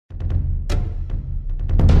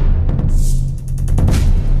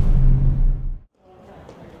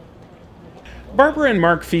Barbara and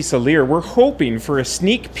Mark Fuselier were hoping for a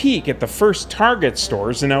sneak peek at the first Target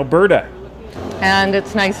stores in Alberta. And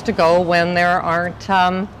it's nice to go when there aren't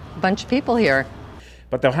a bunch of people here.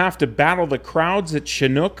 But they'll have to battle the crowds at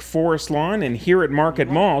Chinook, Forest Lawn, and here at Market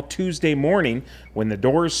Mall Tuesday morning when the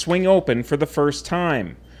doors swing open for the first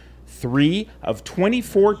time. 3 of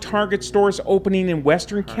 24 Target stores opening in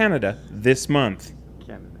Western Canada this month.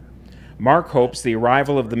 Mark hopes the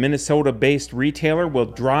arrival of the Minnesota-based retailer will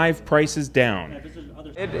drive prices down.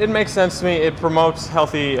 It makes sense to me. It promotes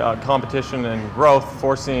healthy competition and growth,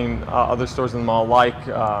 forcing other stores in the mall like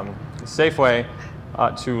Safeway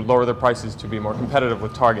to lower their prices to be more competitive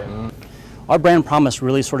with Target. Our brand promise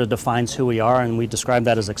really sort of defines who we are, and we describe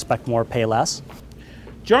that as expect more, pay less.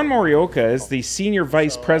 John Morioka is the Senior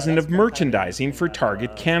Vice President of Merchandising for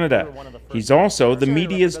Target Canada. He's also the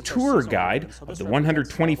media's tour guide of the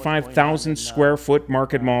 125,000 square foot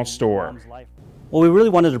Market Mall store. Well, we really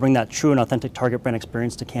wanted to bring that true and authentic Target brand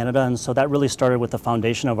experience to Canada, and so that really started with the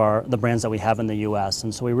foundation of the brands that we have in the U.S.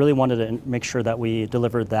 And so we really wanted to make sure that we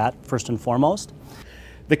delivered that first and foremost.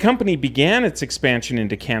 The company began its expansion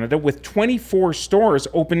into Canada with 24 stores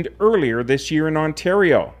opened earlier this year in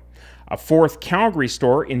Ontario. A 4th Calgary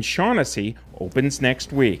store in Shawnessy opens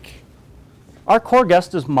next week. Our core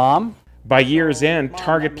guest is Mom. By year's end,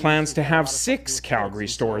 Target plans to have 6 Calgary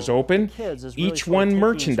stores open, each one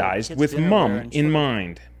merchandised with Mom in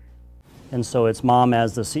mind. And so it's Mom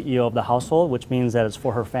as the CEO of the household, which means that it's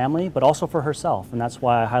for her family, but also for herself. And that's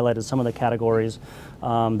why I highlighted some of the categories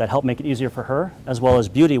that help make it easier for her, as well as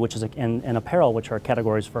beauty, which is and apparel, which are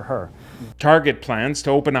categories for her. Target plans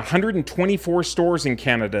to open 124 stores in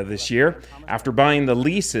Canada this year after buying the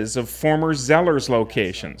leases of former Zellers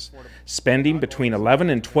locations, spending between $11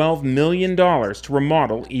 and $12 million to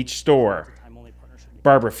remodel each store.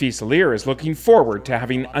 Barbara Fuselier is looking forward to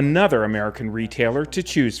having another American retailer to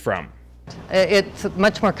choose from. It's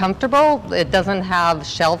much more comfortable. It doesn't have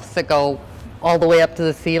shelves that go all the way up to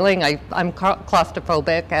the ceiling. I'm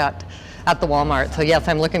claustrophobic at the Walmart, so yes,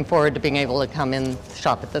 I'm looking forward to being able to come in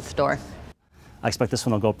shop at this store. I expect this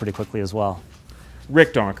one will go pretty quickly as well.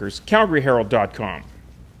 Rick Donkers, CalgaryHerald.com.